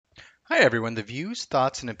Hi, everyone. The views,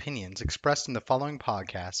 thoughts, and opinions expressed in the following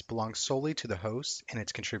podcast belong solely to the host and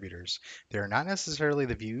its contributors. They are not necessarily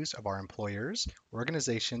the views of our employers,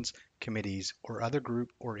 organizations, committees, or other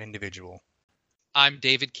group or individual. I'm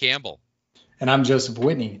David Campbell, And I'm Joseph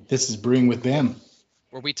Whitney. This is Brewing with BIM.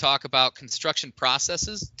 where we talk about construction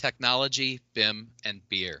processes, technology, BIM, and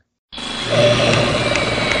beer.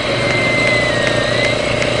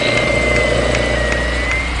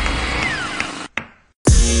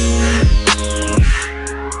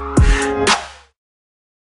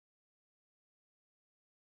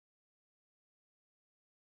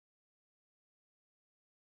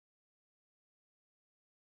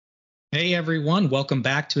 Hey everyone, welcome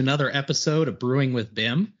back to another episode of Brewing with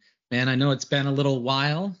BIM. Man, I know it's been a little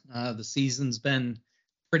while. The season's been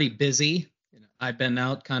pretty busy. I've been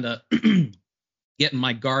out kind of getting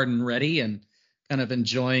my garden ready and kind of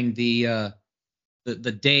enjoying the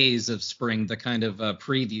days of spring, the kind of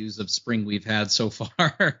previews of spring we've had so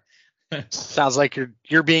far. Sounds like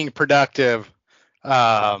you're being productive,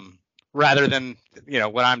 rather than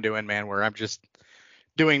what I'm doing, man. Where I'm just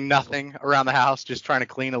doing nothing around the house, just trying to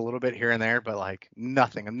clean a little bit here and there, but like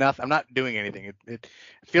nothing enough. I'm not doing anything. It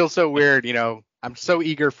feels so weird. I'm so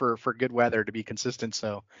eager for good weather to be consistent.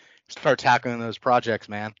 So start tackling those projects,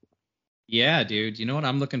 man. Yeah, dude. You know what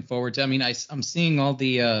I'm looking forward to? I mean, I'm seeing all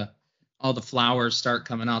the flowers start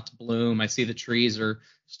coming out to bloom. I see the trees are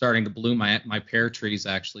starting to bloom. My pear trees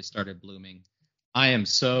actually started blooming. I am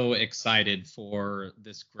so excited for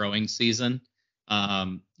this growing season.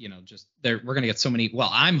 Just there we're gonna get so many. Well,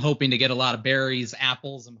 I'm hoping to get a lot of berries,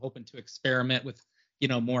 apples. I'm hoping to experiment with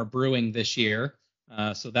more brewing this year.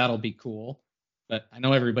 So that'll be cool. But I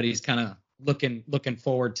know everybody's kind of looking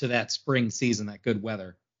forward to that spring season, that good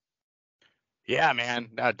weather. Yeah, man,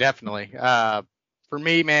 definitely. For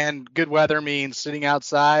me, man, good weather means sitting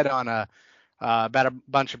outside on about a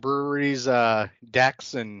bunch of breweries,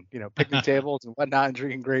 decks, and picnic tables and whatnot, and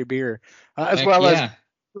drinking great beer, as Heck well as yeah.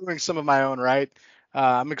 brewing some of my own. Right.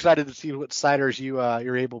 I'm excited to see what ciders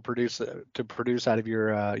you're able to produce out of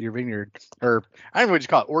your vineyard, or I don't know what you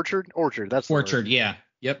call it, orchard. Orchard. That's the Orchard, word. yeah.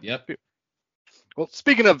 Yep. Well,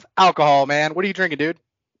 speaking of alcohol, man, what are you drinking, dude?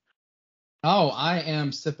 Oh, I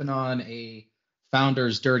am sipping on a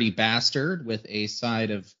Founder's Dirty Bastard with a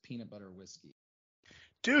side of peanut butter whiskey.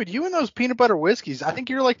 Dude, you and those peanut butter whiskeys. I think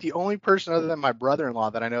you're like the only person other than my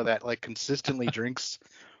brother-in-law that I know that like consistently drinks,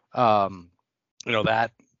 um,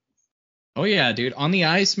 that. Oh yeah, dude. On the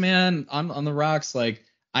ice, man, on the rocks, like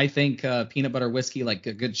I think peanut butter whiskey, like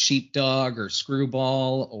a good sheepdog or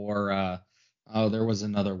screwball, or there was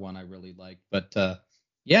another one I really liked. But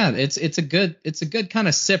yeah, it's a good kind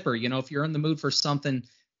of sipper. If you're in the mood for something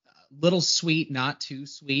little sweet, not too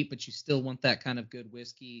sweet, but you still want that kind of good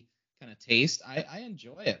whiskey kind of taste. I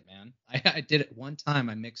enjoy it, man. I did it one time.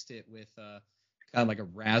 I mixed it with kind of like a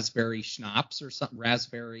raspberry schnapps or something,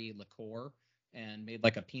 raspberry liqueur, and made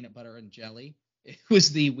like a peanut butter and jelly. It was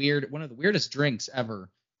one of the weirdest drinks ever.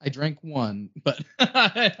 I drank one, but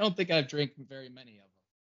I don't think I've drank very many of them.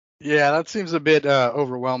 Yeah, that seems a bit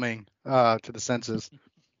overwhelming to the senses.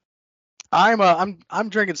 I'm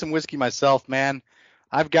drinking some whiskey myself, man.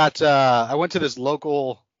 I went to this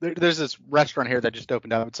local. There's this restaurant here that just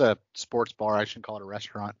opened up. It's a sports bar. I shouldn't call it a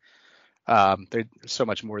restaurant. There's so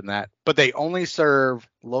much more than that. But they only serve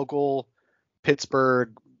local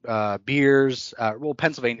Pittsburgh beers,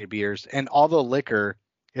 Pennsylvania beers, and all the liquor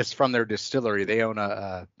is from their distillery. They have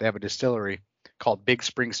a distillery called Big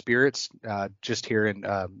Spring Spirits, just here in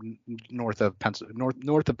north of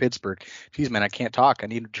north of Pittsburgh. Geez, man, I can't talk. I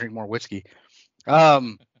need to drink more whiskey.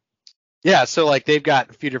 Yeah, so like they've got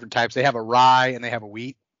a few different types. They have a rye and they have a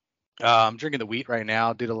wheat. I'm drinking the wheat right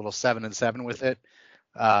now. Did a little 7 and 7 with it.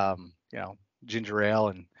 Ginger ale,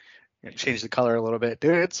 and change the color a little bit.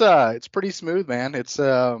 Dude, it's pretty smooth, man. It's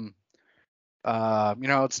no, I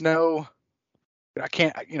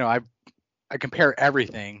can't, I compare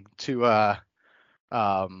everything to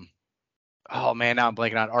oh man, now I'm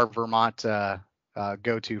blanking on our Vermont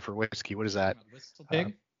go-to for whiskey. What is that? Whistle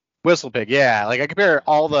Pig. Whistle Pig. Yeah, like I compare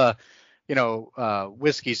all the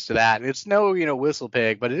whiskeys to that. It's no, Whistle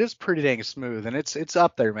Pig, but it is pretty dang smooth, and it's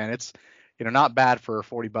up there, man. It's not bad for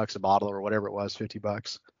 $40 a bottle or whatever it was,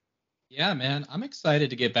 $50. Yeah, man, I'm excited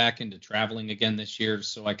to get back into traveling again this year,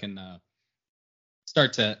 so I can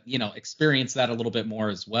start to experience that a little bit more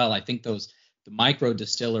as well. I think the micro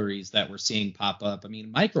distilleries that we're seeing pop up. I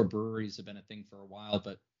mean, microbreweries have been a thing for a while,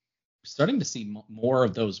 but we're starting to see more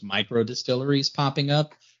of those micro distilleries popping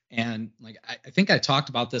up. And like I think I talked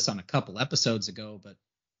about this on a couple episodes ago, but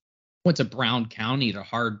I went to Brown County to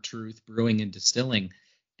Hard Truth Brewing and Distilling,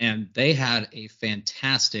 and they had a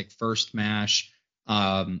fantastic first mash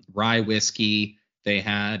rye whiskey. They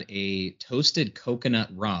had a toasted coconut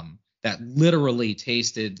rum that literally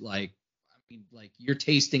tasted like, I mean, like you're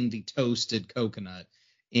tasting the toasted coconut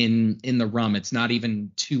in the rum. It's not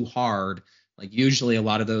even too hard. Like usually a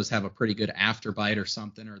lot of those have a pretty good afterbite or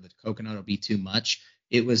something, or the coconut will be too much.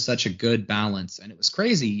 It was such a good balance, and it was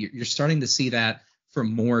crazy. You're starting to see that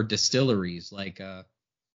from more distilleries, like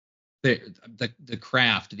the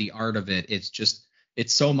craft, the art of it.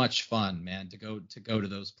 It's so much fun, man, to go to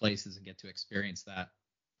those places and get to experience that.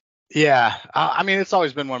 Yeah, I mean, it's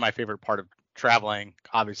always been one of my favorite part of traveling.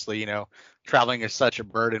 Obviously, traveling is such a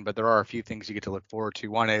burden, but there are a few things you get to look forward to.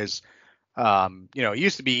 One is, it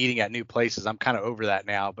used to be eating at new places. I'm kind of over that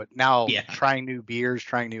now, but now Yeah. trying new beers,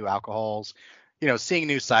 trying new alcohols, seeing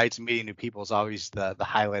new sights and meeting new people is always the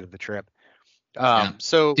highlight of the trip. Yeah.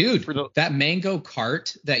 So Dude, for the that mango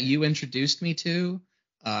cart that you introduced me to,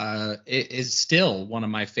 it is still one of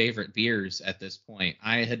my favorite beers at this point.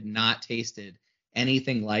 I had not tasted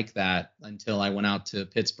anything like that until I went out to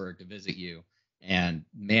Pittsburgh to visit you. And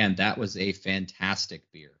man, that was a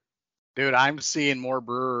fantastic beer. Dude, I'm seeing more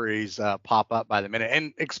breweries pop up by the minute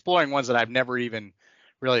and exploring ones that I've never even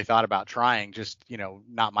really thought about trying. Just,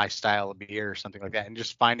 not my style of beer or something like that. And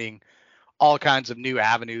just finding all kinds of new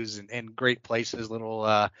avenues and great places.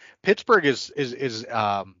 Little Pittsburgh is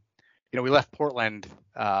we left Portland,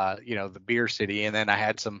 the beer city, and then I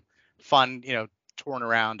had some fun, touring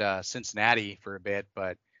around Cincinnati for a bit.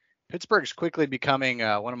 But Pittsburgh's quickly becoming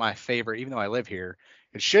one of my favorite, even though I live here.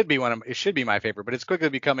 It should be my favorite, but it's quickly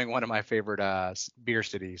becoming one of my favorite beer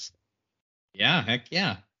cities. Yeah, heck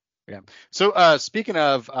yeah. Yeah. So speaking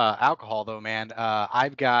of alcohol, though, man,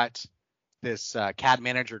 I've got this CAD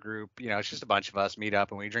manager group. It's just a bunch of us meet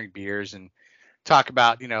up and we drink beers and talk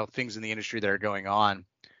about things in the industry that are going on.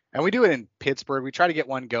 And we do it in Pittsburgh. We try to get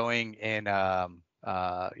one going in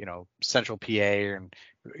central PA and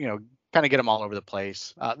kind of get them all over the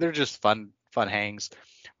place. They're just fun hangs.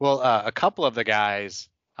 Well, a couple of the guys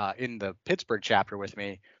in the Pittsburgh chapter with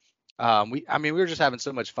me, we were just having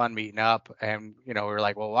so much fun meeting up, and we were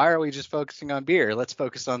like, well, why are we just focusing on beer? Let's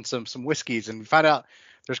focus on some whiskeys. And we find out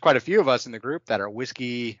there's quite a few of us in the group that are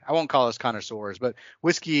whiskey. I won't call us connoisseurs, but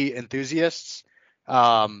whiskey enthusiasts.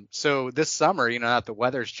 So this summer, now that the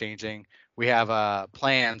weather's changing, we have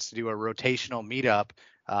plans to do a rotational meetup.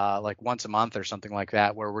 Like once a month or something like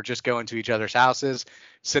that, where we're just going to each other's houses,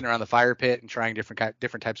 sitting around the fire pit and trying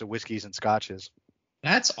different types of whiskeys and scotches.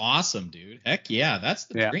 That's awesome, dude. Heck yeah, that's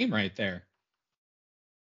the dream right there.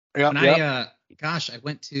 Yeah. I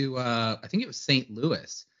went to I think it was St.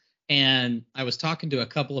 Louis, and I was talking to a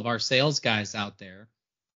couple of our sales guys out there,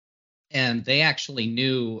 and they actually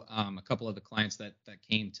knew a couple of the clients that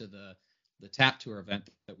came to the tap tour event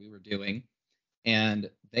that we were doing, and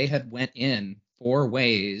they had went in 4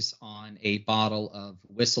 ways on a bottle of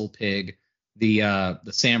Whistle Pig, the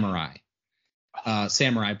samurai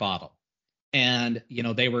bottle. And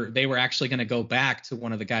they were actually going to go back to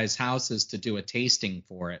one of the guys' houses to do a tasting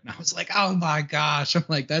for it. And I was like, oh my gosh, I'm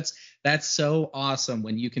like, that's so awesome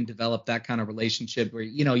when you can develop that kind of relationship where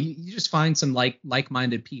you just find some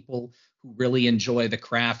like-minded people who really enjoy the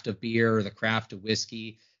craft of beer or the craft of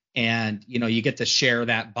whiskey, and you get to share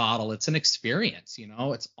that bottle. It's an experience.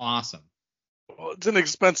 It's awesome. Well, it's an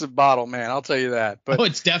expensive bottle, man. I'll tell you that. But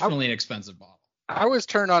it's definitely an expensive bottle. I was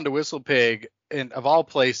turned on to Whistle Pig, and of all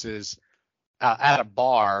places, at a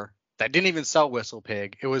bar that didn't even sell Whistle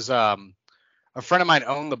Pig. It was a friend of mine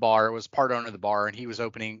owned the bar. It was part owner of the bar, and he was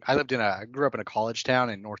opening. I grew up in a college town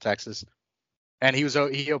in North Texas, and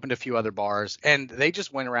he opened a few other bars, and they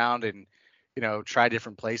just went around and tried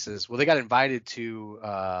different places. Well, they got invited to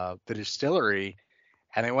the distillery,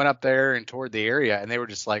 and they went up there and toured the area, and they were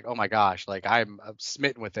just like, oh my gosh, like I'm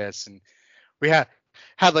smitten with this. And we had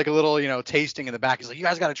like a little, tasting in the back. He's like, you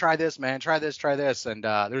guys got to try this, man. Try this. And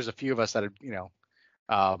there's a few of us that had,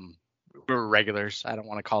 we were regulars. I don't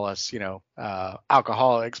want to call us,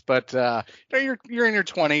 alcoholics, but you're in your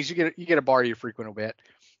 20s. You get a bar you frequent a bit.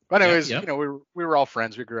 But anyways, Yep. we were all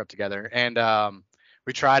friends. We grew up together, and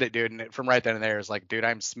we tried it, dude. And from right then and there, it's like, dude,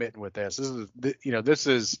 I'm smitten with this.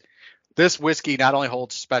 This whiskey not only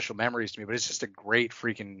holds special memories to me, but it's just a great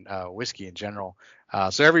freaking whiskey in general.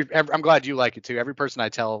 So every I'm glad you like it too. Every person I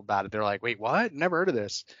tell about it, they're like, wait, what? Never heard of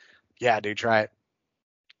this. Yeah, dude, try it.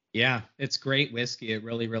 Yeah, it's great whiskey. It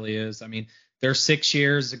really, really is. I mean, their 6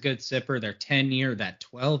 years a good sipper. Their 10-year, that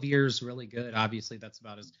 12 years really good. Obviously, that's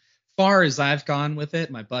about as far as I've gone with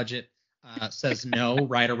it. My budget says no,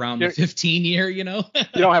 right around the 15-year. You don't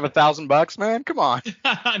have $1,000, man? Come on.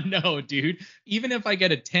 No, dude. Even if I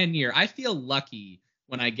get a 10-year, I feel lucky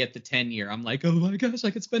when I get the 10-year. I'm like, oh my gosh,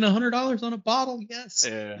 I could spend $100 on a bottle. Yes.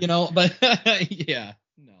 Yeah. But yeah,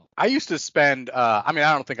 no. I used to spend. I mean,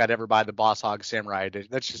 I don't think I'd ever buy the Boss Hog Samurai edition.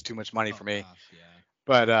 That's just too much money for me. Gosh, yeah.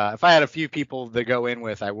 But if I had a few people to go in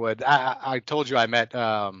with, I would. I told you I met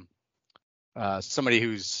somebody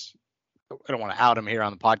who's, I don't want to out him here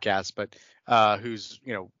on the podcast, but who's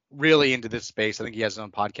really into this space. I think he has his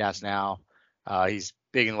own podcast now. He's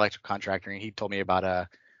big in electrical contracting. He told me about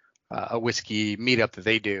a whiskey meetup that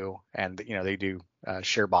they do, and they do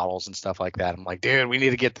share bottles and stuff like that. I'm like, dude, we need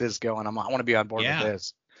to get this going. I want to be on board with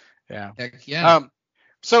this. Yeah. Heck yeah.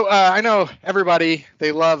 So I know everybody,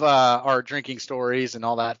 they love our drinking stories and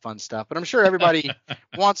all that fun stuff, but I'm sure everybody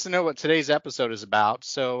wants to know what today's episode is about.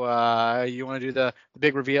 So you want to do the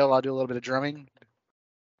big reveal? I'll do a little bit of drumming.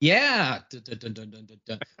 Yeah.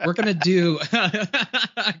 We're going to do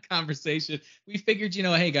a conversation. We figured,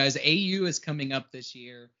 hey, guys, AU is coming up this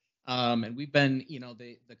year. And we've been,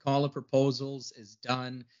 the call of proposals is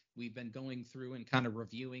done. We've been going through and kind of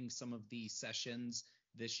reviewing some of the sessions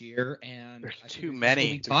this year, and there's too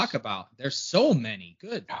many to talk about. There's so many.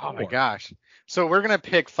 Good. Oh my gosh. So we're gonna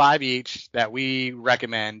pick 5 each that we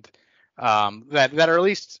recommend, that are at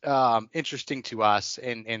least interesting to us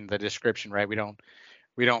in the description, right? We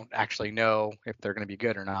don't actually know if they're gonna be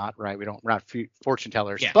good or not, right? We're not fortune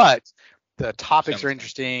tellers, but the topics are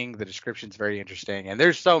interesting. The description's very interesting, and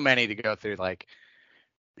there's so many to go through. Like,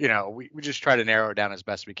 we just try to narrow it down as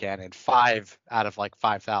best we can. And 5 out of like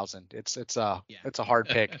 5,000, it's a hard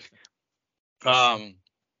pick.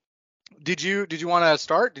 Did you want to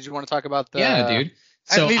start? Did you want to talk about the? Yeah, dude.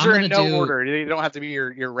 So and these are in no order. You don't have to be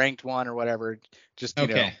your ranked one or whatever. Just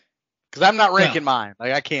okay. Because I'm not ranking mine.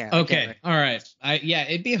 Like I can't. Okay. All right.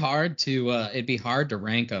 It'd be hard to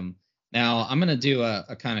rank them. Now I'm gonna do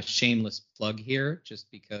a kind of shameless plug here, just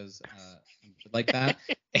because like that.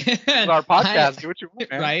 It's our podcast. Do what you want,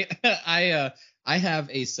 man. Right. I have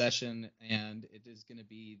a session, and it is going to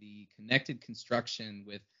be the connected construction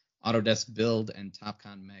with Autodesk Build and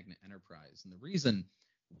Topcon Magnet Enterprise. And the reason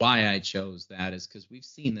why I chose that is because we've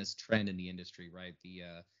seen this trend in the industry, right? The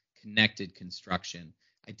connected construction.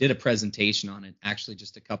 I did a presentation on it actually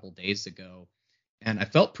just a couple days ago, and I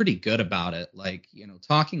felt pretty good about it. Like,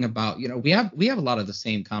 talking about, we have a lot of the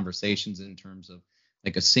same conversations in terms of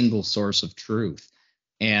like a single source of truth.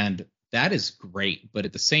 And that is great. But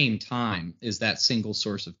at the same time, is that single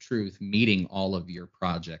source of truth meeting all of your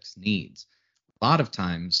project's needs? A lot of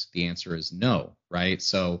times the answer is no, right?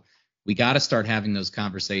 So we got to start having those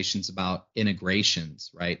conversations about integrations,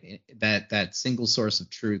 right? That single source of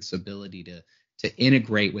truth's ability to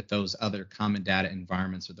integrate with those other common data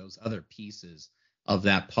environments or those other pieces of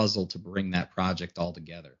that puzzle to bring that project all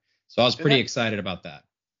together. So I was pretty excited about that.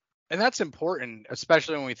 And that's important,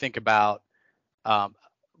 especially when we think about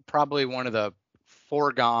probably one of the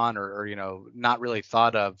foregone or not really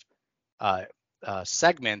thought of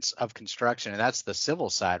segments of construction, and that's the civil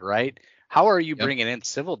side, right? How are you bringing in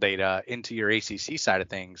civil data into your ACC side of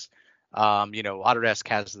things? Autodesk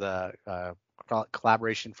has the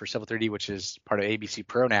collaboration for Civil 3D, which is part of ABC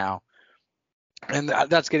Pro now, and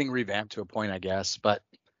that's getting revamped to a point, I guess. But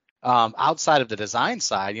outside of the design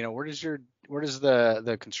side, where does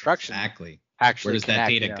the construction actually where does connect,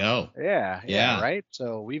 that data go? Yeah, right.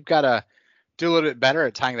 So we've got to do a little bit better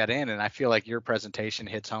at tying that in, and I feel like your presentation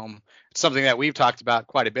hits home. It's something that we've talked about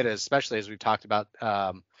quite a bit, especially as we've talked about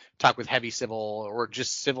talk with heavy civil or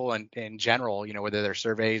just civil in general, whether they're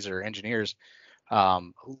surveys or engineers,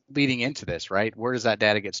 leading into this, right? Where does that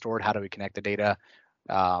data get stored? How do we connect the data?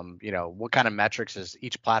 What kind of metrics is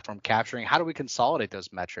each platform capturing? How do we consolidate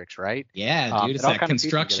those metrics, right? Yeah, dude, it's that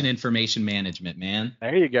construction information management, man.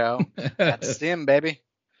 There you go. That's SIM, baby.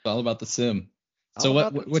 It's all about the SIM.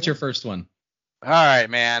 So what's your first one? All right,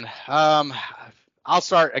 man. I'll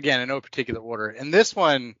start again in no particular order. And this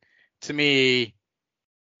one, to me,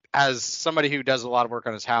 as somebody who does a lot of work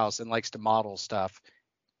on his house and likes to model stuff,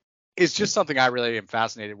 is just something I really am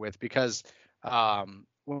fascinated with, because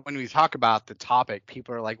when we talk about the topic,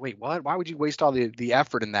 people are like, wait, what? Why would you waste all the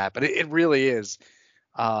effort in that? But it really is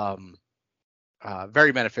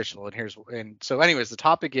very beneficial. And so anyways, the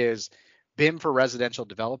topic is BIM for residential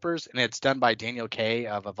developers, and it's done by Daniel Kay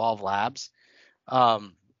of Evolve Labs.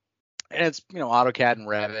 And it's, AutoCAD and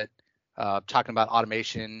Revit, talking about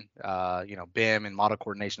automation, BIM and model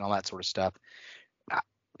coordination, all that sort of stuff.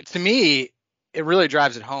 To me, it really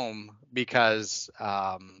drives it home, because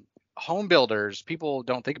home builders, people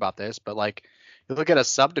don't think about this, but like, you look at a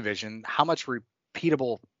subdivision, how much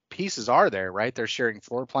repeatable pieces are there, right? They're sharing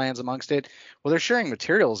floor plans amongst it. Well, they're sharing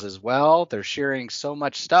materials as well. They're sharing so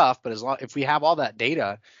much stuff, but if we have all that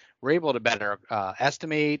data, we're able to better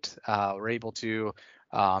estimate. We're able to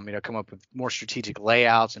come up with more strategic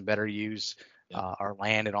layouts and better use Yep. our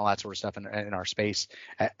land and all that sort of stuff in our space.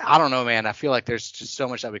 I don't know, man. I feel like there's just so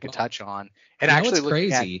much that we could touch on. And You know actually what's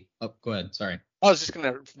looking at, crazy? Oh, go ahead. Sorry. I was just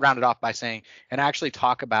going to round it off by saying, and actually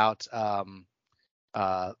talk about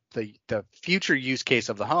the future use case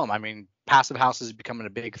of the home. I mean, passive houses is becoming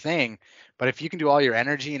a big thing, but if you can do all your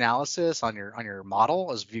energy analysis on your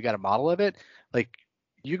model, as if you got a model of it, like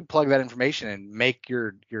you can plug that information and make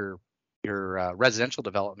your residential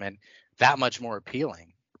development that much more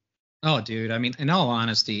appealing. Oh, dude. I mean, in all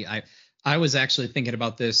honesty, I was actually thinking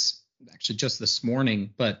about this actually just this morning,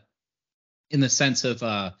 but in the sense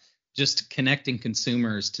of just connecting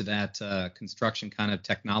consumers to that construction kind of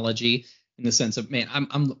technology. In the sense of, man,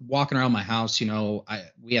 I'm walking around my house.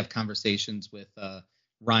 We have conversations with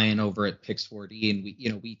Ryan over at Pix4D,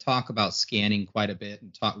 and we talk about scanning quite a bit,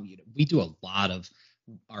 and we do a lot of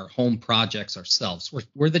our home projects ourselves.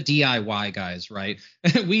 We're the DIY guys, right?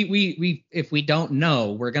 we if we don't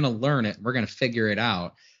know, we're gonna learn it. We're gonna figure it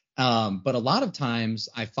out. But a lot of times,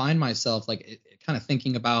 I find myself kind of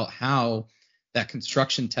thinking about how that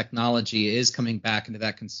construction technology is coming back into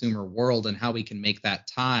that consumer world, and how we can make that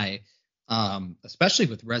tie, especially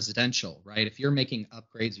with residential, right? If you're making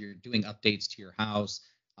upgrades, you're doing updates to your house.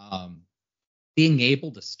 Being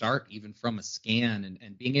able to start even from a scan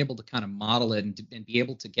and being able to kind of model it and be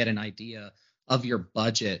able to get an idea of your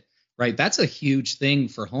budget, right? That's a huge thing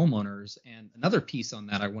for homeowners. And another piece on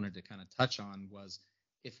that I wanted to kind of touch on was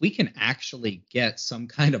if we can actually get some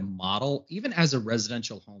kind of model, even as a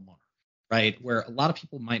residential homeowner, right? Where a lot of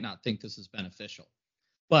people might not think this is beneficial,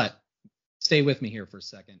 but stay with me here for a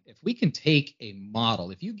second. If we can take a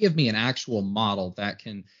model, if you give me an actual model that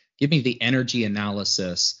can give me the energy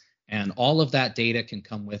analysis and all of that data can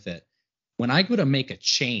come with it. When I go to make a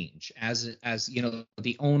change as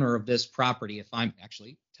the owner of this property, if I'm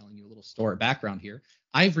actually telling you a little story background here,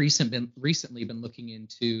 I've recently been looking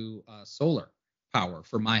into solar power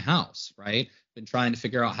for my house, right? Been trying to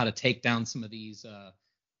figure out how to take down some of these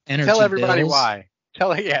energy Tell everybody bills. why.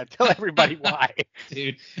 Tell everybody why.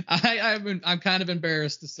 Dude, I'm kind of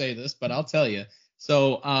embarrassed to say this, but I'll tell you.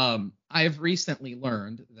 So I've recently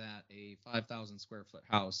learned that a 5,000 square foot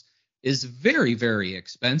house is very, very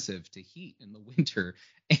expensive to heat in the winter,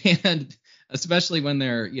 and especially when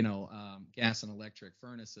they're, gas and electric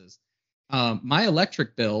furnaces. My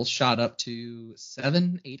electric bill shot up to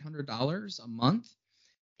 $700-800 a month.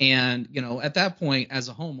 And, at that point, as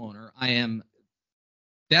a homeowner, I am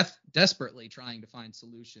desperately trying to find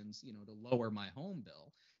solutions, to lower my home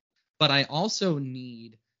bill. But I also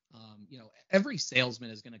need, every salesman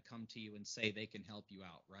is going to come to you and say they can help you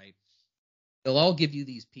out, right? They'll all give you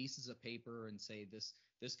these pieces of paper and say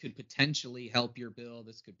this could potentially help your bill.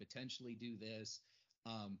 This could potentially do this.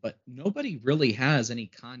 But nobody really has any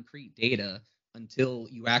concrete data until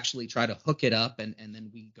you actually try to hook it up, and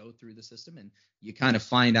then we go through the system and you kind of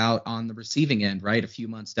find out on the receiving end, right? A few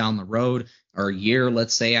months down the road or a year,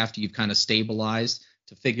 let's say, after you've kind of stabilized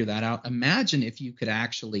to figure that out. Imagine if you could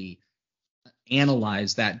actually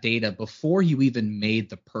analyze that data before you even made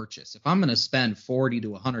the purchase. If I'm going to spend $40,000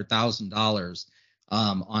 to $100,000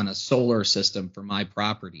 on a solar system for my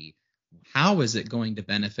property, how is it going to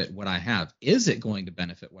benefit what I have? Is it going to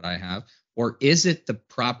benefit what I have, or is it the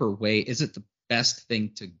proper way? Is it the best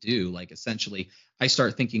thing to do? Like, essentially, I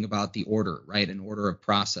start thinking about the order, right? An order of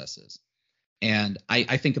processes. And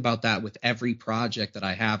I think about that with every project that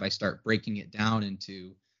I have. I start breaking it down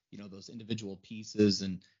into, those individual pieces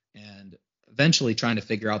and eventually trying to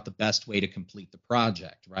figure out the best way to complete the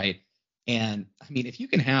project, right? And I mean, if you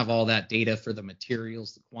can have all that data for the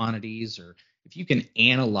materials, the quantities, or if you can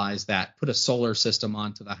analyze that, put a solar system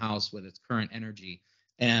onto the house with its current energy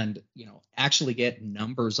and, actually get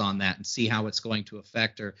numbers on that and see how it's going to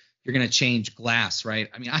affect, or you're going to change glass, right?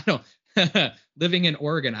 I mean, I don't, living in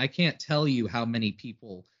Oregon, I can't tell you how many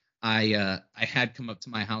people I had come up to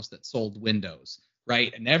my house that sold windows,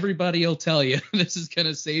 right? And everybody will tell you this is going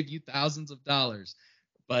to save you thousands of dollars.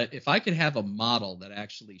 But if I could have a model that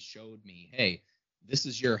actually showed me, hey, this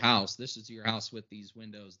is your house with these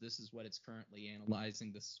windows, this is what it's currently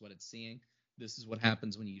analyzing, this is what it's seeing, this is what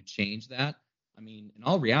happens when you change that. I mean, in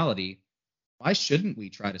all reality, why shouldn't we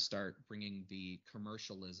try to start bringing the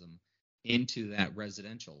commercialism into that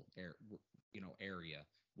residential area?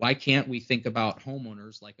 Why can't we think about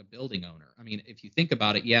homeowners like a building owner? I mean, if you think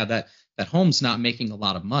about it, yeah, that home's not making a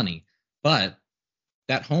lot of money, but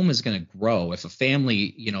that home is going to grow. If a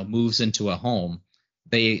family, moves into a home,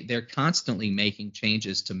 they're constantly making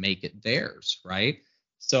changes to make it theirs, right?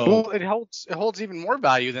 So well, it holds even more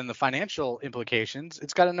value than the financial implications.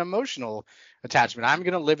 It's got an emotional attachment. I'm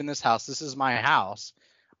going to live in this house. This is my house.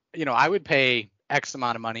 I would pay X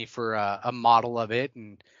amount of money for a model of it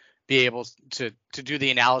and be able to do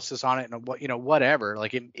the analysis on it and whatever.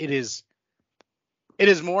 Like it is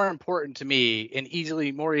more important to me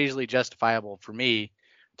and more easily justifiable for me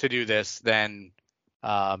to do this than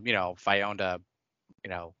if I owned a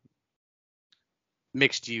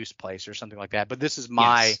mixed use place or something like that. But this is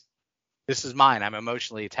mine. I'm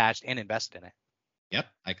emotionally attached and invested in it. Yep,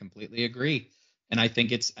 I completely agree. And I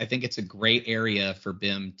think it's a great area for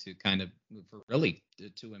BIM to kind of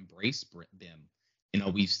to embrace BIM.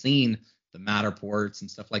 We've seen the Matterports and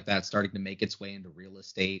stuff like that starting to make its way into real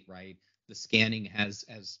estate, right? The scanning has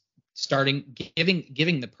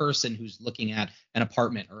giving the person who's looking at an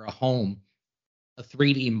apartment or a home a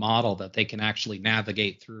 3D model that they can actually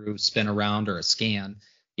navigate through, spin around, or a scan.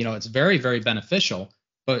 It's very, very beneficial,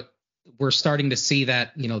 but we're starting to see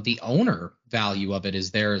that, the owner value of it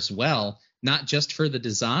is there as well, not just for the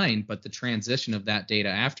design, but the transition of that data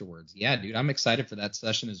afterwards. Yeah, dude, I'm excited for that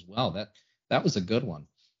session as well. That was a good one.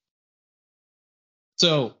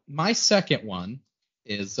 So my second one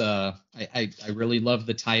is I really love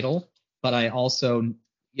the title, but I also,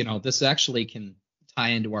 this actually can tie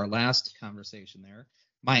into our last conversation there.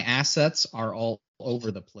 My assets are all over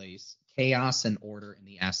the place. Chaos and order in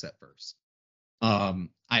the Assetverse.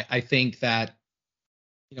 I think that,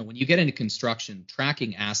 when you get into construction,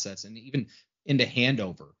 tracking assets and even into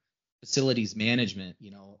handover, facilities management,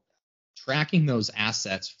 tracking those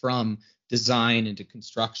assets from design into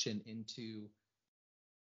construction into,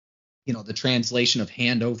 the translation of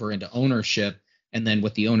handover into ownership, and then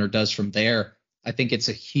what the owner does from there. I think it's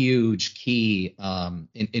a huge key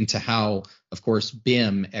into how, of course,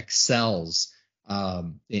 BIM excels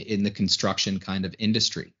in the construction kind of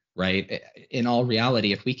industry, right? In all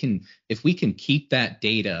reality, if we can keep that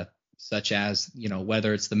data, such as,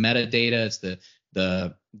 whether it's the metadata, it's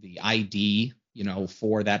the ID,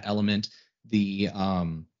 for that element, the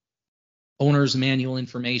owner's manual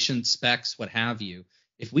information, specs, what have you,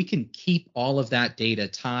 if we can keep all of that data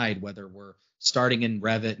tied, whether we're starting in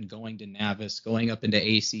Revit and going to Navis, going up into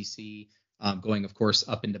ACC, going, of course,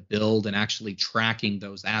 up into Build, and actually tracking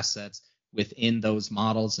those assets within those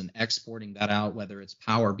models and exporting that out, whether it's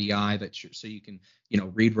Power BI, so you can,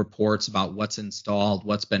 read reports about what's installed,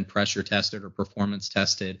 what's been pressure tested or performance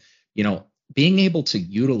tested, being able to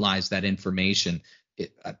utilize that information.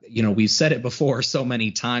 We've said it before so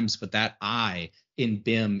many times, but that I in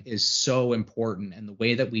BIM is so important, and the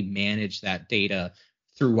way that we manage that data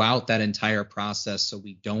throughout that entire process, so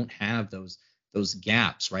we don't have those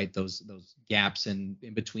gaps, right? Those gaps in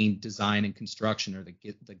between design and construction, or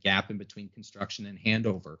the gap in between construction and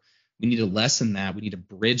handover. We need to lessen that. We need to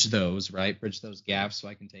bridge those, right? Bridge those gaps. So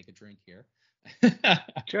I can take a drink here.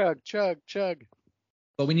 Chug.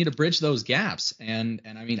 But we need to bridge those gaps, and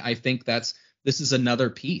I mean, I think this is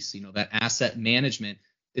another piece. That asset management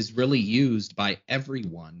is really used by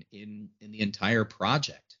everyone in the entire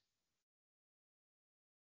project.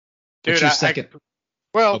 Dude, what's your second?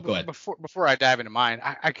 Go ahead. Before I dive into mine,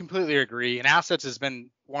 I completely agree. And assets has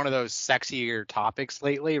been one of those sexier topics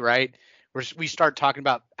lately, right? Where we start talking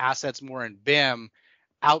about assets more in BIM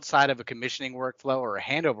outside of a commissioning workflow or a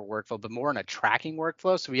handover workflow, but more in a tracking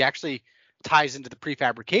workflow. So he actually ties into the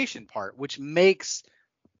prefabrication part, which makes,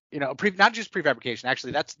 not just prefabrication.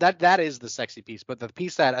 Actually, that is the sexy piece. But the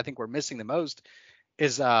piece that I think we're missing the most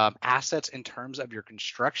is assets in terms of your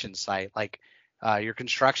construction site, like your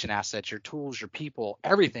construction assets, your tools, your people,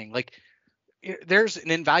 everything. Like there's an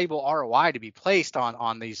invaluable ROI to be placed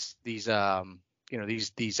on these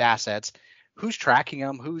assets. Who's tracking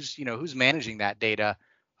them? Who's managing that data?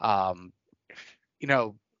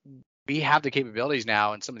 We have the capabilities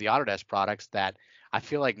now in some of the Autodesk products that I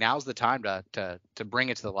feel like now's the time to bring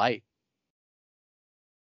it to the light.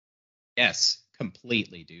 Yes,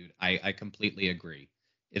 completely, dude. I completely agree.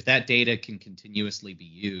 If that data can continuously be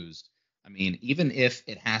used, I mean, even if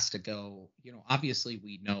it has to go, obviously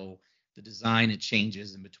we know the design, it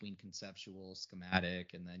changes in between conceptual,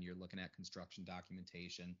 schematic, and then you're looking at construction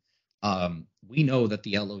documentation. We know that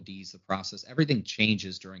the LODs, the process, everything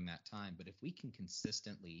changes during that time. But if we can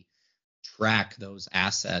consistently track those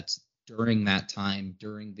assets during that time,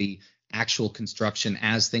 during the actual construction,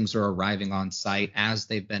 as things are arriving on site, as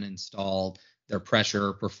they've been installed, their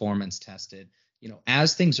pressure, performance tested,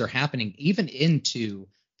 as things are happening, even into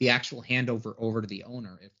the actual handover over to the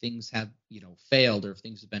owner, if things have, failed, or if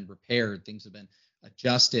things have been repaired, things have been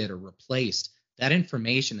adjusted or replaced, that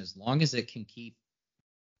information, as long as it can keep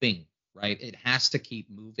moving, right? It has to keep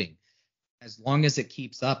moving. As long as it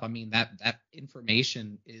keeps up, I mean, that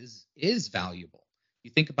information is valuable. You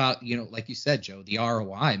think about, like you said, Joe, the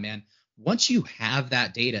ROI, man. Once you have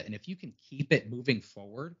that data, and if you can keep it moving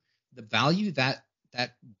forward, the value that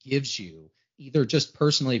gives you, either just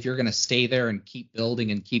personally, if you're going to stay there and keep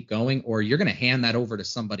building and keep going, or you're going to hand that over to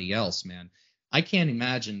somebody else, man. I can't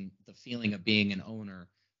imagine the feeling of being an owner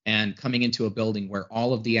and coming into a building where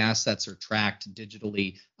all of the assets are tracked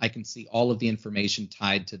digitally. I can see all of the information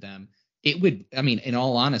tied to them. It would, I mean, in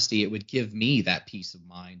all honesty, it would give me that peace of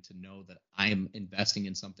mind to know that I am investing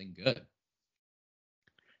in something good.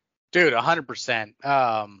 Dude, 100%.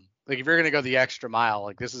 Like if you're gonna go the extra mile,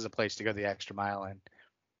 like this is a place to go the extra mile in.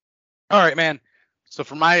 All right, man. So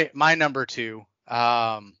for my number two,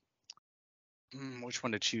 which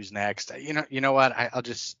one to choose next? You know what? I'll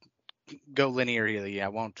just go linearly. I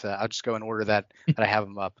won't. I'll just go in order that I have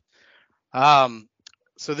them up.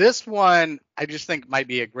 So this one I just think might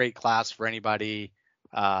be a great class for anybody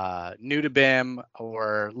new to BIM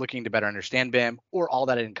or looking to better understand BIM or all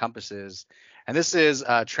that it encompasses. And this is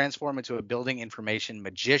Transform into a Building Information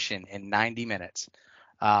Magician in 90 minutes.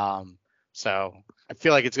 So I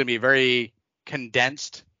feel like it's going to be a very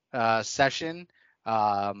condensed session.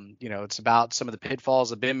 It's about some of the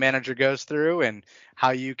pitfalls a BIM manager goes through and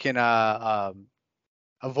how you can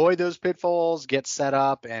avoid those pitfalls, get set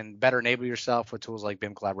up, and better enable yourself with tools like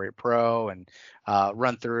BIM Collaborate Pro, and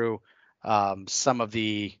run through some of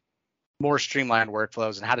the more streamlined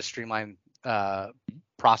workflows and how to streamline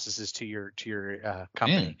processes to your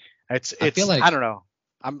company. Man, It's I feel like, I don't know.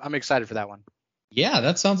 I'm excited for that one. Yeah,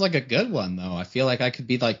 that sounds like a good one, though. I feel like I could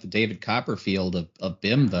be like the David Copperfield of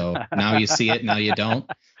BIM, though. Now you see it, now you don't.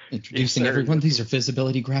 Introducing everyone. These are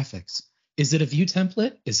visibility graphics. Is it a view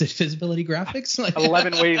template? Is it visibility graphics?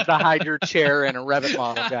 11 ways to hide your chair in a Revit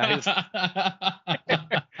model, guys.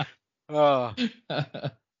 Oh,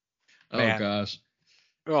 oh gosh.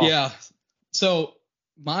 Oh. Yeah. So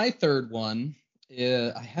my third one,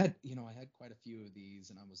 I had quite a few of these,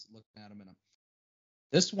 and I was looking at them, and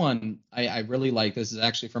this one I really like. This is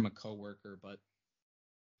actually from a coworker, but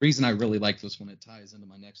the reason I really like this one, it ties into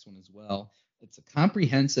my next one as well. It's a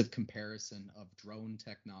comprehensive comparison of drone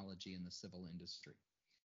technology in the civil industry.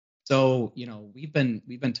 So, we've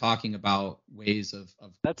been talking about ways of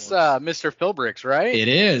That's Mr. Philbricks, right? It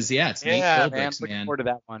is, yeah. It's Nate Philbricks, man. Looking forward to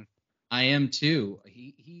that one. I am too.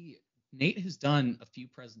 Nate has done a few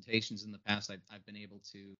presentations in the past. I've been able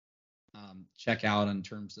to check out in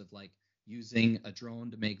terms of like using a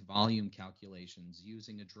drone to make volume calculations,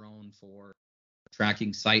 using a drone for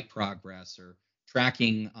tracking site progress or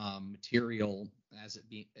tracking material as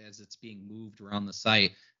it's being moved around the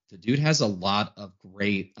site. The dude has a lot of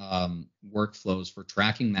great workflows for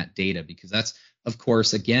tracking that data, because that's, of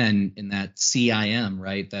course, again, in that CIM,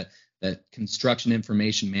 right? That construction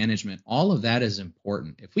information management, all of that is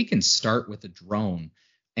important. If we can start with a drone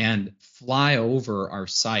and fly over our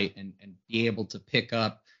site and be able to pick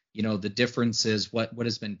up, the differences, what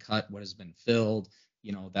has been cut, what has been filled,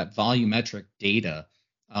 that volumetric data,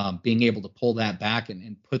 being able to pull that back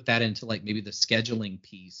and put that into like maybe the scheduling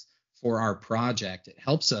piece for our project, it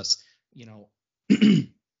helps us,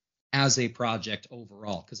 as a project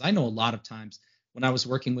overall. Because I know a lot of times when I was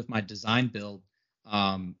working with my design build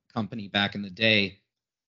company back in the day,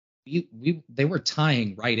 they were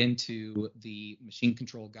tying right into the machine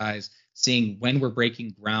control guys, seeing when we're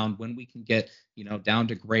breaking ground, when we can get down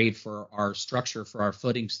to grade for our structure, for our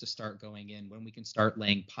footings to start going in, when we can start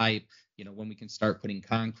laying pipe, when we can start putting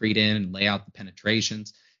concrete in and lay out the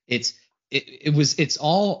penetrations. It's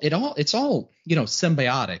all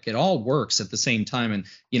symbiotic. It all works at the same time, and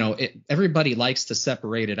everybody likes to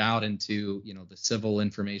separate it out into the civil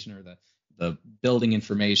information or the building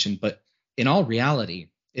information, but in all reality,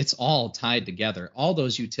 it's all tied together. All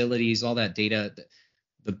those utilities, all that data,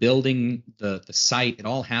 the building, the site, it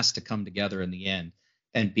all has to come together in the end.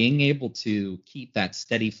 And being able to keep that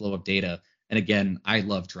steady flow of data. And again, I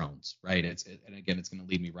love drones, right? And again, it's going to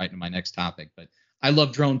lead me right into my next topic, but I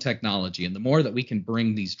love drone technology. And the more that we can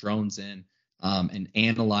bring these drones in and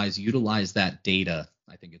utilize that data,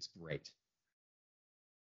 I think it's great.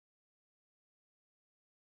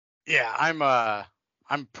 Yeah,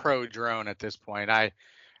 I'm pro drone at this point.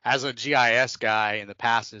 As a GIS guy in the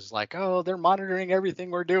past, is like, oh, they're monitoring everything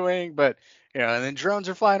we're doing, but and then drones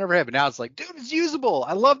are flying overhead. But now it's like, dude, it's usable.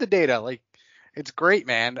 I love the data. Like, it's great,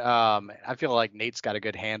 man. I feel like Nate's got a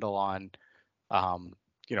good handle on,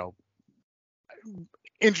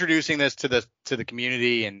 introducing this to the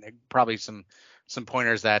community, and probably some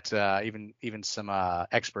pointers that even some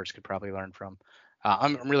experts could probably learn from.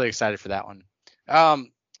 I'm really excited for that one. All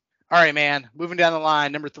right, man. Moving down the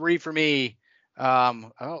line, number 3 for me.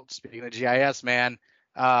 Speaking of GIS, man,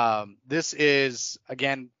 this is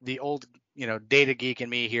again the old data geek in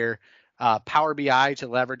me here. Power BI to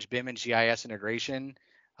leverage BIM and GIS integration.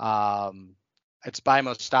 It's by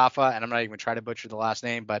Mostafa, and I'm not even going to try to butcher the last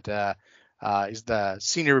name, but he's the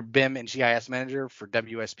senior BIM and GIS manager for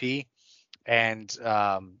WSP, and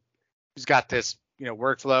he's got this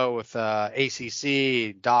workflow with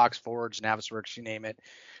ACC, Docs, Forge, Navisworks, you name it.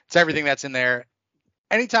 It's everything that's in there.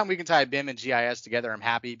 Anytime we can tie BIM and GIS together, I'm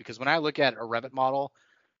happy, because when I look at a Revit model,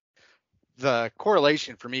 the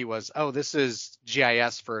correlation for me was, oh, this is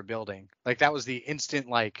GIS for a building. Like, that was the instant,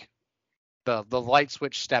 like, the light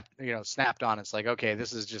switch snapped on. It's like, okay,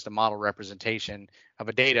 this is just a model representation of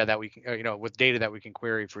a data that we can, with data that we can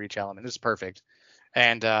query for each element. This is perfect.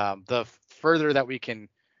 And the further that we can,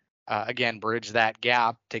 again, bridge that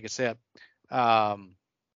gap, take a sip,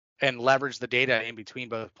 and leverage the data in between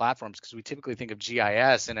both platforms, because we typically think of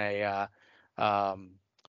GIS in a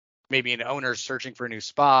maybe an owner searching for a new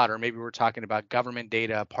spot, or maybe we're talking about government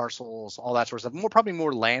data, parcels, all that sort of stuff. Probably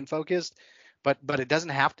more land focused, but it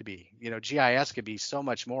doesn't have to be. GIS could be so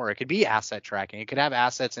much more. It could be asset tracking. It could have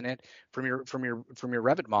assets in it from your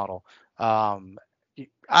Revit model. I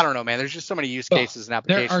don't know, man. There's just so many use cases and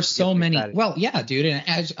applications. There are so many. Well, yeah, dude.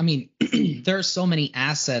 And there are so many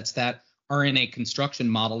assets that are in a construction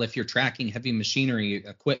model. If you're tracking heavy machinery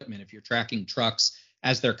equipment, if you're tracking trucks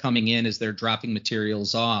as they're coming in, as they're dropping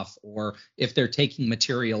materials off, or if they're taking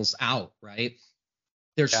materials out, right?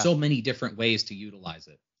 There's so many different ways to utilize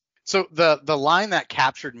it. So the line that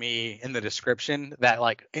captured me in the description that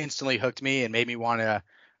like instantly hooked me and made me want to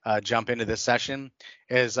jump into this session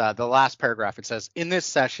is the last paragraph. It says, in this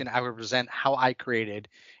session, I will present how I created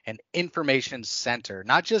an information center,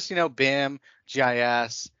 not just, BIM,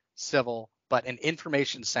 GIS, civil, but an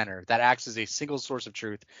information center that acts as a single source of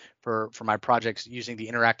truth for my projects, using the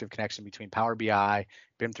interactive connection between Power BI,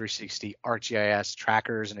 BIM 360, ArcGIS,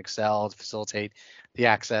 trackers, and Excel to facilitate the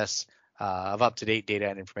access of up-to-date data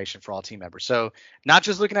and information for all team members. So not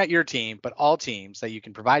just looking at your team, but all teams that you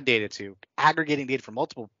can provide data to, aggregating data from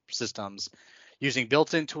multiple systems, using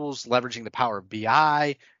built-in tools, leveraging the power of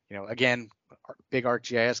BI. Again, big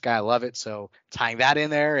ArcGIS guy, I love it. So tying that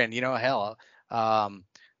in there, and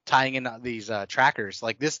tying in these trackers,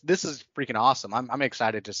 like this is freaking awesome. I'm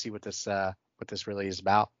excited to see what this really is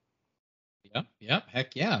about. Yep.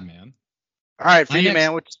 Heck yeah, man. All right, for you,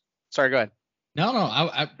 man. Sorry, go ahead. No,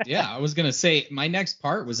 I was gonna say my next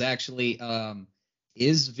part was actually,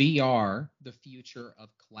 is VR the future of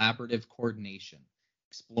collaborative coordination?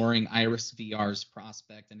 Exploring Iris VR's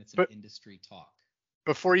prospect and its an industry talk.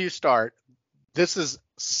 Before you start, this is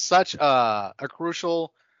such a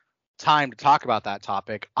crucial time to talk about that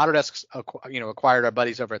topic. Autodesk, acquired our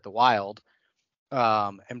buddies over at the Wild,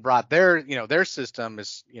 and brought their system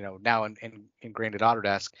is now ingrained at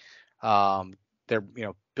Autodesk. They're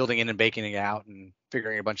building in and baking it out and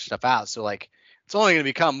figuring a bunch of stuff out. So like, it's only going to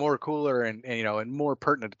become more cooler and more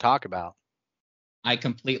pertinent to talk about. I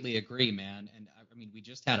completely agree, man. And I mean, we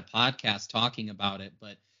just had a podcast talking about it,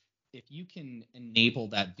 but if you can enable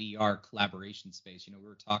that VR collaboration space, we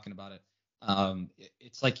were talking about it.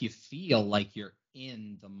 It's like you feel like you're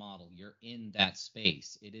in the model, you're in that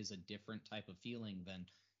space. It is a different type of feeling than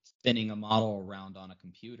spinning a model around on a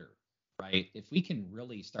computer. Right? If we can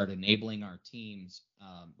really start enabling our teams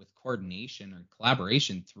with coordination or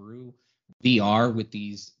collaboration through VR with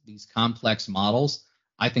these complex models,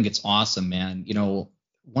 I think it's awesome, man.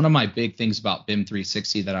 One of my big things about BIM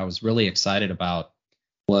 360 that I was really excited about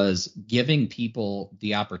was giving people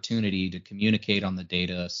the opportunity to communicate on the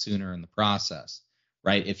data sooner in the process,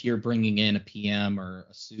 right? If you're bringing in a PM or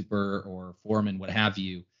a super or foreman, what have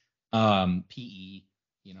you, PE,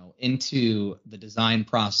 into the design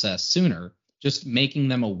process sooner, just making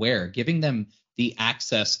them aware, giving them the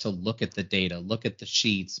access to look at the data, look at the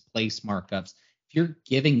sheets, place markups. If you're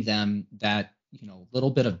giving them that,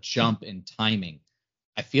 little bit of jump in timing,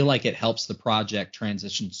 I feel like it helps the project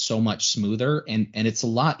transition so much smoother. And it's a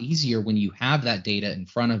lot easier when you have that data in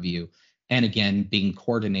front of you. And again, being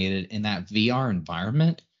coordinated in that VR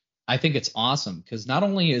environment, I think it's awesome, because not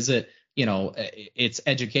only is it, it's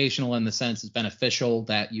educational in the sense it's beneficial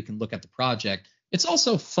that you can look at the project, it's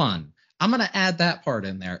also fun. I'm going to add that part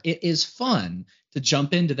in there. It is fun to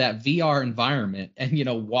jump into that VR environment and,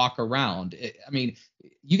 walk around.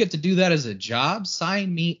 You get to do that as a job.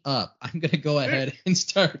 Sign me up. I'm going to go ahead and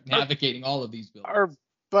start navigating all of these buildings. Our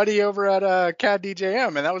buddy over at CAD DJM,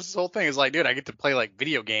 and that was his whole thing. Is like, dude, I get to play like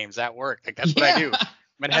video games at work. Like, that's what I do.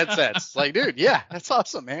 I'm in headsets. Like, dude, yeah, that's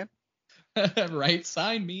awesome, man. Right?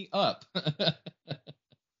 Sign me up.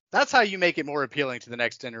 That's how you make it more appealing to the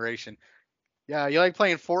next generation. Yeah, you like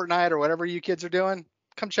playing Fortnite or whatever you kids are doing?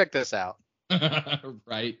 Come check this out.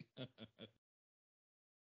 Right.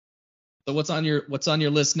 So what's on your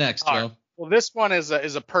list next, Joe? Well, this one is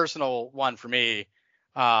a personal one for me.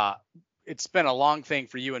 it's been a long thing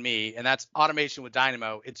for you and me, and that's automation with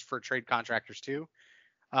Dynamo. It's for trade contractors too.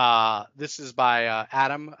 This is by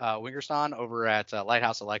Adam Wingerson over at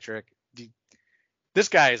Lighthouse Electric. This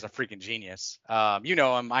guy is a freaking genius. You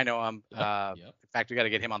know him, I know him. Yep. In fact, we got to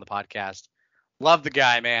get him on the podcast. Love the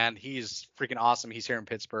guy, man. He's freaking awesome. He's here in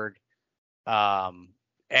Pittsburgh. And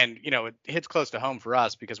it hits close to home for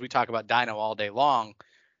us because we talk about Dyno all day long.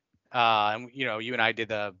 And you and I did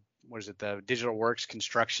the Digital Works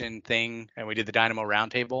construction thing, and we did the Dynamo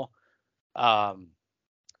Roundtable. And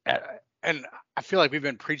I feel like we've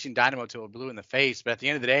been preaching Dynamo till we're blue in the face, but at the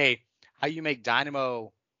end of the day, how you make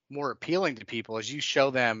Dynamo more appealing to people is you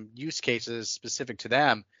show them use cases specific to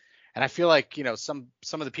them. And I feel like, some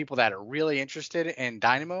of the people that are really interested in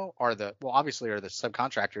Dynamo obviously are the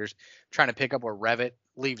subcontractors trying to pick up where Revit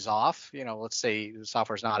leaves off. Let's say the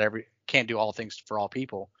software's can't do all things for all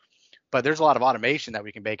people, but there's a lot of automation that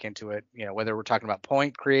we can bake into it, whether we're talking about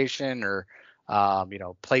point creation or,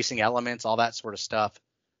 placing elements, all that sort of stuff,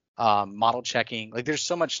 model checking. Like there's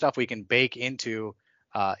so much stuff we can bake into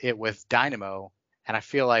it with Dynamo. And I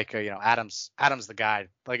feel like, Adam's the guy.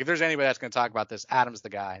 Like if there's anybody that's going to talk about this, Adam's the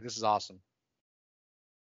guy. This is awesome.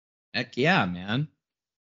 Heck yeah, man.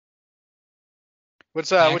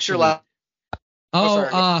 What's your last?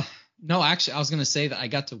 No, actually, I was going to say that I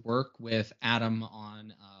got to work with Adam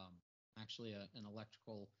on an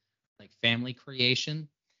electrical family creation,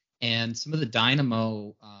 and some of the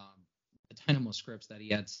Dynamo scripts that he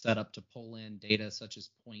had set up to pull in data such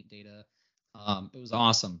as point data. It was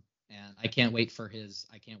awesome. And I can't wait for his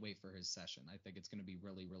session. I think it's going to be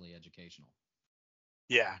really, really educational.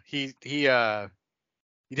 Yeah, he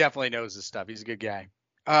definitely knows his stuff. He's a good guy.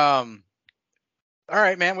 All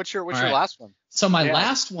right, man. What's your last one? So my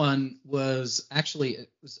last one was it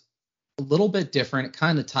was a little bit different. It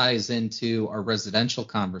kind of ties into our residential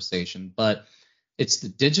conversation, but it's the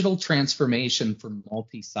digital transformation for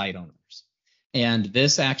multi-site owners. And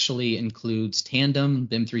this actually includes Tandem,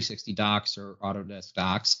 BIM 360 Docs or Autodesk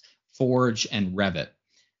Docs, Forge, and Revit.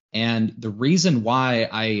 And the reason why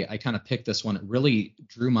I kind of picked this one, it really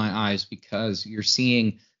drew my eyes because you're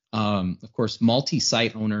seeing, of course,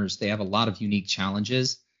 multi-site owners, they have a lot of unique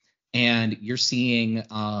challenges. And you're seeing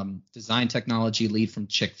design technology lead from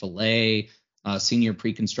Chick-fil-A, senior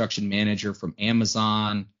pre-construction manager from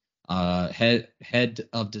Amazon, head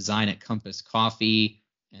of design at Compass Coffee,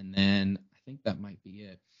 and then I think that might be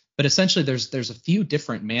it. But essentially, there's a few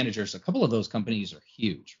different managers. A couple of those companies are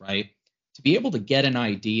huge, right? To be able to get an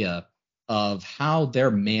idea of how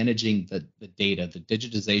they're managing the data, the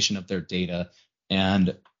digitization of their data,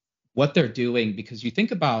 and what they're doing, because you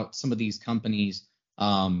think about some of these companies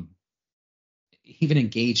even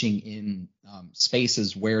engaging in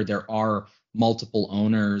spaces where there are multiple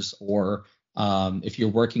owners, or if you're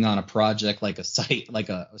working on a project like a site, like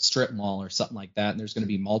a strip mall or something like that, and there's going to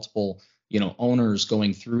be multiple owners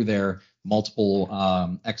going through their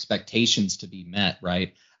multiple expectations to be met,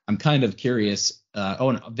 right? I'm kind of curious.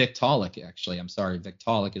 And Victaulic, actually, I'm sorry,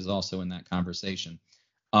 Victaulic is also in that conversation.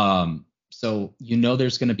 So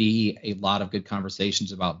there's going to be a lot of good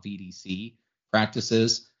conversations about VDC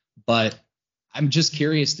practices, but I'm just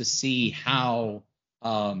curious to see how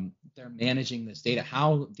they're managing this data,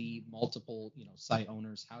 how the multiple site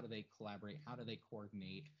owners, how do they collaborate, how do they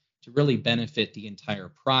coordinate to really benefit the entire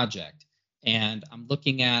project. And I'm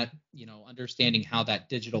looking at, understanding how that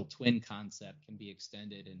digital twin concept can be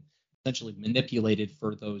extended and essentially manipulated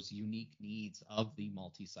for those unique needs of the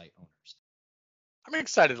multi-site owners. I'm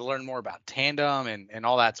excited to learn more about Tandem and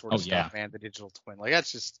all that sort of stuff, man. The digital twin,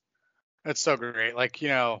 that's so great.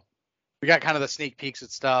 We got kind of the sneak peeks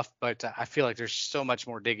at stuff, but I feel like there's so much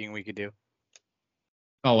more digging we could do.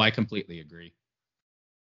 Oh, I completely agree.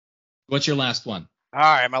 What's your last one? All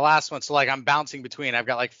right, my last one. So I'm bouncing between. I've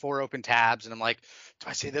got 4 open tabs, and I'm like, do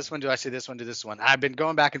I say this one? Do I say this one? Do this one? I've been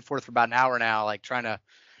going back and forth for about an hour now, trying to,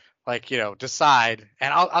 decide.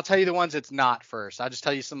 And I'll tell you the ones it's not first. I'll just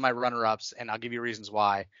tell you some of my runner-ups, and I'll give you reasons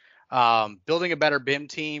why. Building a better BIM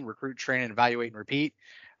team, recruit, train, and evaluate and repeat.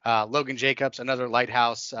 Logan Jacobs, another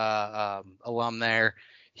Lighthouse alum there.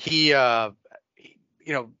 He, when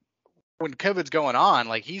COVID's going on,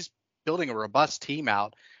 he's building a robust team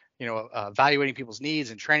out, evaluating people's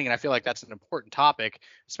needs and training. And I feel like that's an important topic,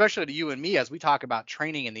 especially to you and me, as we talk about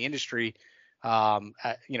training in the industry,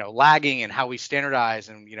 lagging and how we standardize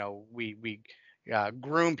and, we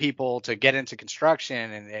groom people to get into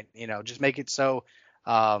construction and just make it so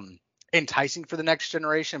enticing for the next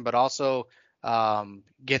generation, but also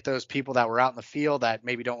get those people that were out in the field that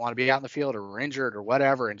maybe don't want to be out in the field or were injured or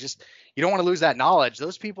whatever. And just, you don't want to lose that knowledge.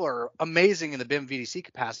 Those people are amazing in the BIM VDC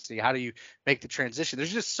capacity. How do you make the transition?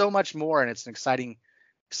 There's just so much more, and it's an exciting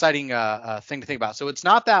exciting thing to think about. So it's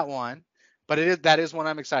not that one, but that is one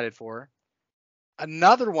I'm excited for.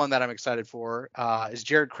 Another one that I'm excited for is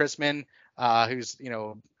Jared Chrisman, who's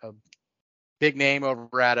a big name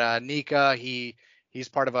over at Nika. He's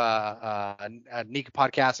part of a Nika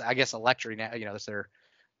podcast, I guess Electri now. That's their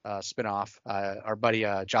spinoff. Our buddy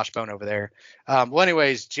Josh Bone over there. Well,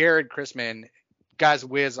 anyways, Jared Chrisman, guy's a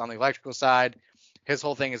whiz on the electrical side. His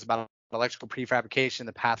whole thing is about electrical prefabrication,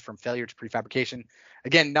 the path from failure to prefabrication.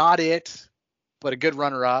 Again, not it, but a good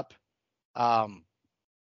runner-up.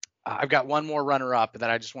 I've got one more runner-up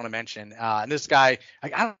that I just want to mention. And this guy,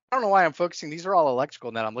 I don't know why I'm focusing. These are all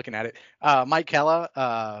electrical now I'm looking at it. Mike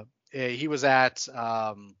Kella, he was at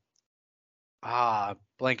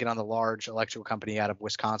blanking on the large electrical company out of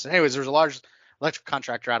Wisconsin. Anyways, there's a large electrical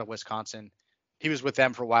contractor out of Wisconsin. He was with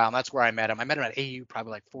them for a while, and that's where I met him. I met him at AU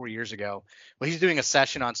probably like 4 years ago. Well, he's doing a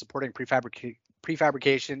session on supporting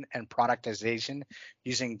prefabrication and productization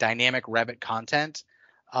using dynamic Revit content.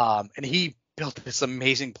 And he built this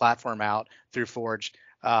amazing platform out through Forge.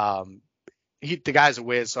 The guy's a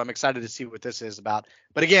whiz, so I'm excited to see what this is about.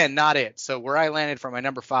 But again, not it. So where I landed for my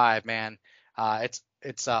number 5, man, it's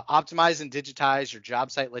optimize and digitize your job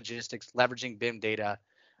site logistics leveraging BIM data.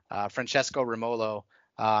 Francesco Romolo.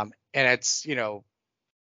 And it's, you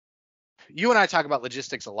and I talk about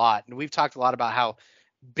logistics a lot, and we've talked a lot about how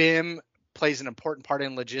BIM plays an important part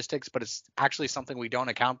in logistics, but it's actually something we don't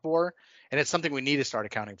account for, and it's something we need to start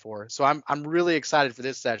accounting for. So I'm really excited for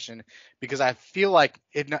this session because I feel like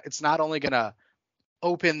it's not only going to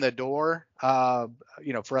open the door,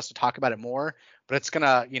 for us to talk about it more, but it's going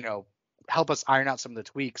to, help us iron out some of the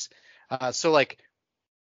tweaks. They're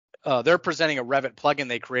presenting a Revit plugin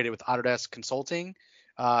they created with Autodesk Consulting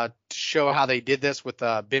to show how they did this with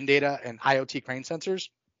BIM data and IoT crane sensors.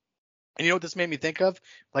 And you know what this made me think of?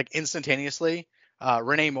 Like instantaneously,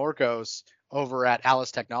 Rene Morcos over at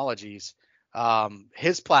Alice Technologies,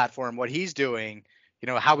 his platform, what he's doing,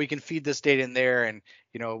 how we can feed this data in there and,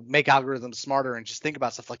 make algorithms smarter and just think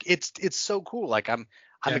about stuff like it's so cool. Like I'm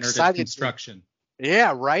excited. Construction.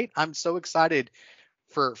 Yeah, right. I'm so excited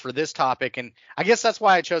for this topic, and I guess that's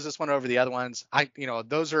why I chose this one over the other ones.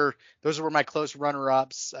 Those were my close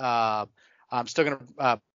runner-ups. I'm still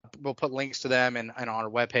gonna we'll put links to them and on our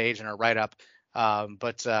webpage and our write-up.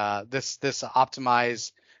 But this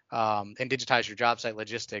optimize and digitize your job site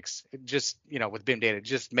logistics, it just with BIM data,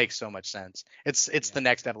 just makes so much sense. It's the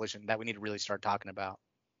next evolution that we need to really start talking about.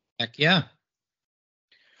 Heck yeah.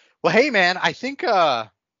 Well, hey man, I think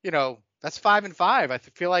that's 5 and 5. I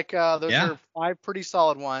feel like those are 5 pretty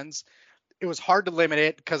solid ones. It was hard to limit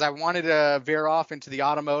it because I wanted to veer off into the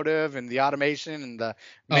automotive and the automation and the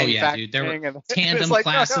manufacturing. Dude. There were tandem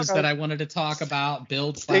classes that I wanted to talk about,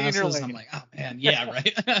 build classes. I'm like, oh man, yeah,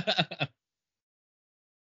 right.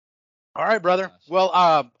 All right, brother. Well,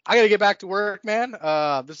 I got to get back to work, man.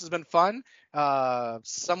 This has been fun,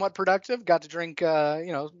 somewhat productive. Got to drink, a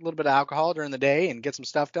little bit of alcohol during the day and get some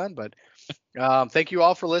stuff done. But thank you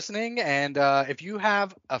all for listening. And if you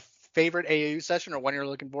have a favorite AAU session or one you're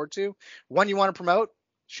looking forward to, one you want to promote,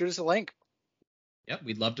 shoot us a link. Yep,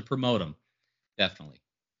 we'd love to promote them. Definitely.